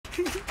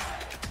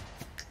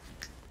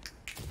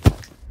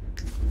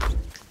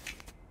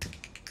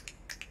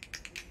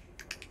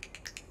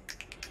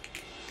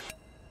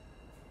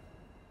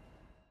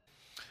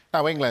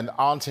Now, England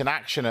aren't in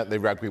action at the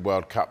Rugby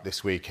World Cup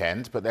this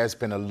weekend, but there's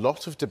been a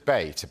lot of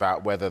debate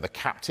about whether the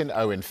captain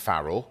Owen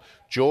Farrell,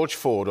 George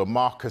Ford or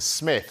Marcus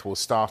Smith will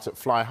start at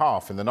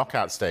fly-half in the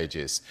knockout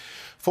stages.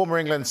 Former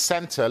England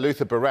centre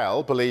Luther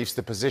Burrell believes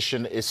the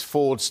position is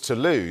Ford's to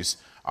lose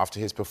after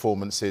his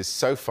performances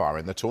so far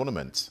in the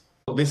tournament.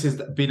 This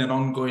has been an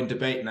ongoing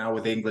debate now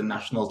with the England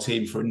national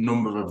team for a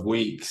number of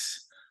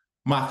weeks.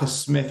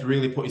 Marcus Smith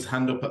really put his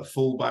hand up at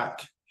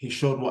fullback. He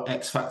showed what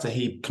X factor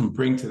he can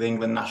bring to the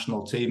England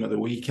national team at the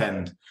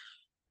weekend.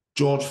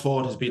 George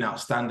Ford has been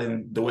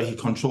outstanding. The way he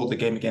controlled the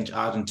game against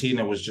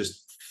Argentina was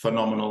just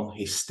phenomenal.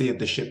 He steered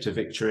the ship to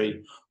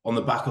victory on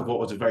the back of what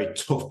was a very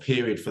tough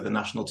period for the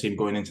national team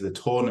going into the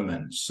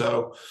tournament.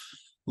 So,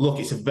 look,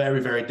 it's a very,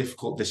 very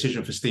difficult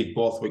decision for Steve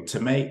Borthwick to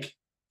make.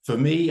 For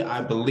me,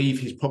 I believe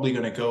he's probably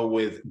going to go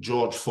with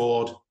George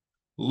Ford,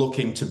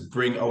 looking to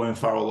bring Owen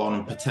Farrell on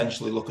and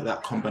potentially look at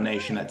that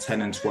combination at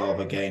 10 and 12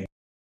 again.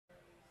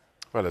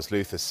 Well, as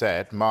Luther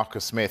said,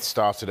 Marcus Smith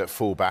started at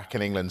fullback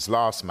in England's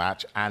last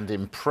match and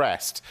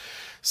impressed.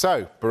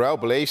 So, Burrell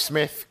believes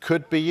Smith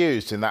could be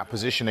used in that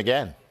position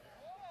again.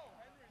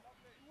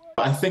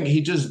 I think he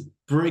does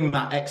bring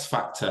that X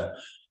factor.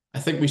 I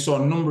think we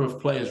saw a number of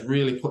players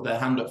really put their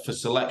hand up for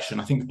selection.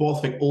 I think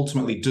Borthwick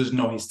ultimately does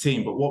know his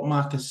team, but what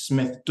Marcus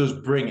Smith does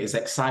bring is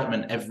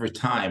excitement every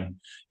time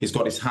he's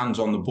got his hands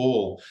on the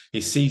ball.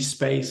 He sees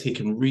space, he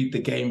can read the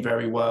game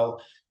very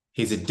well.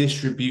 He's a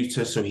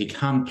distributor, so he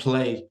can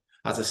play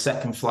as a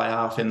second fly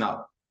half in that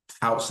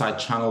outside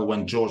channel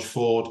when George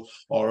Ford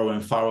or Owen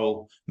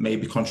Farrell may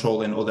be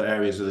controlling other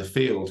areas of the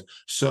field.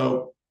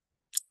 So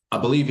I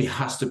believe he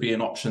has to be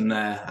an option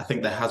there. I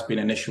think there has been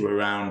an issue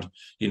around,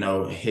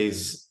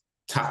 his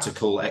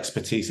tactical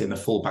expertise in the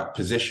fullback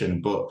position.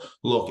 But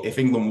look, if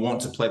England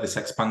want to play this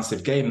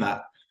expansive game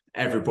that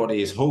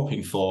everybody is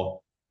hoping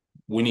for,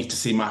 we need to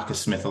see Marcus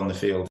Smith on the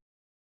field.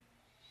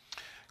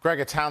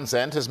 Gregor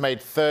Townsend has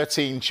made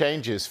 13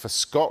 changes for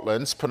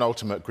Scotland's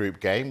penultimate group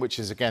game, which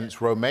is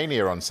against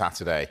Romania on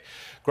Saturday.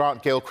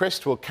 Grant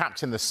Gilchrist will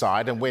captain the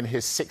side and win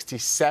his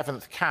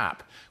 67th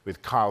cap,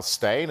 with Kyle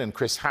Steyn and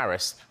Chris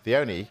Harris the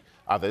only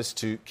others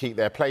to keep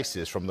their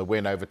places from the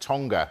win over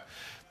Tonga.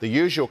 The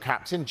usual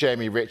captain,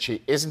 Jamie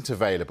Ritchie, isn't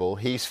available.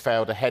 He's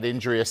failed a head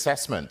injury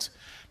assessment.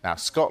 Now,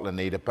 Scotland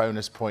need a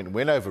bonus point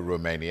win over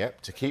Romania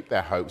to keep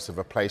their hopes of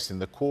a place in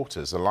the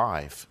quarters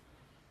alive.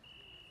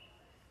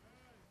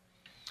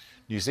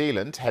 New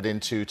Zealand head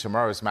into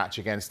tomorrow's match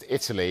against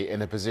Italy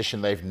in a position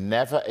they've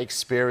never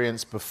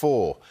experienced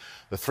before.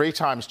 The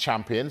three-times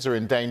champions are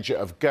in danger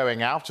of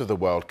going out of the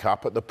World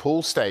Cup at the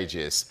pool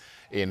stages.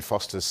 Ian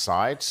Foster's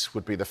side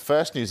would be the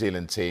first New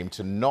Zealand team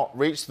to not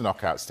reach the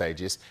knockout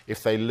stages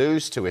if they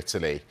lose to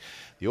Italy.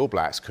 The All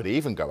Blacks could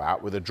even go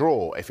out with a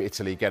draw if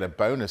Italy get a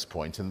bonus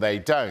point and they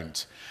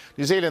don't.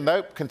 New Zealand,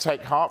 though, can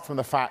take heart from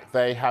the fact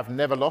they have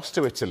never lost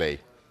to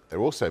Italy. They're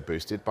also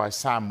boosted by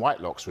Sam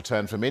Whitelock's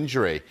return from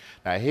injury.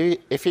 Now,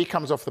 if he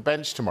comes off the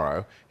bench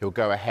tomorrow, he'll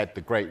go ahead the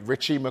great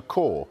Richie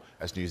McCaw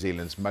as New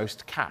Zealand's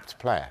most capped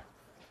player.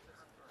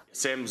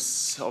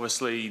 Sam's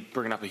obviously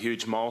bringing up a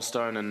huge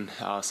milestone and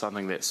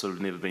something that's sort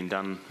of never been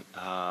done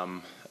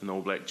in the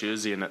All Black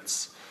jersey, and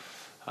it's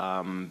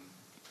been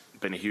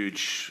a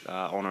huge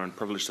honour and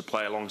privilege to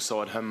play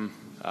alongside him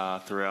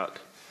throughout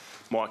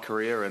my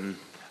career. And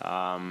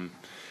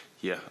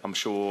yeah, I'm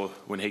sure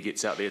when he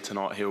gets out there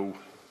tonight, he'll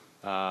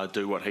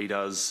do what he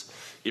does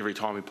every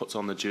time he puts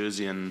on the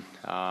jersey, and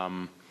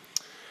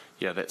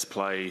yeah, that's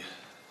play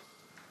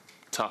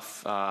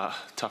tough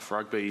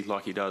rugby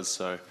like he does.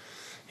 So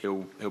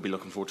he'll be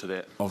looking forward to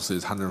that. Obviously,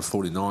 his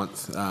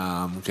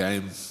 149th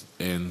game,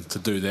 and to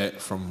do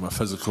that from a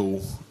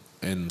physical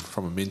and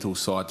from a mental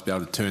side, to be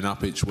able to turn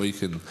up each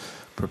week and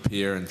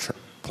prepare and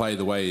play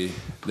the way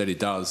that he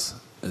does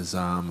is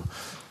a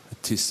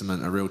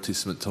real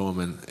testament to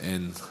him.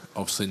 And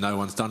obviously, no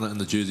one's done it in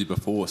the jersey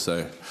before,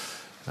 so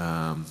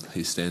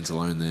he stands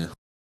alone there.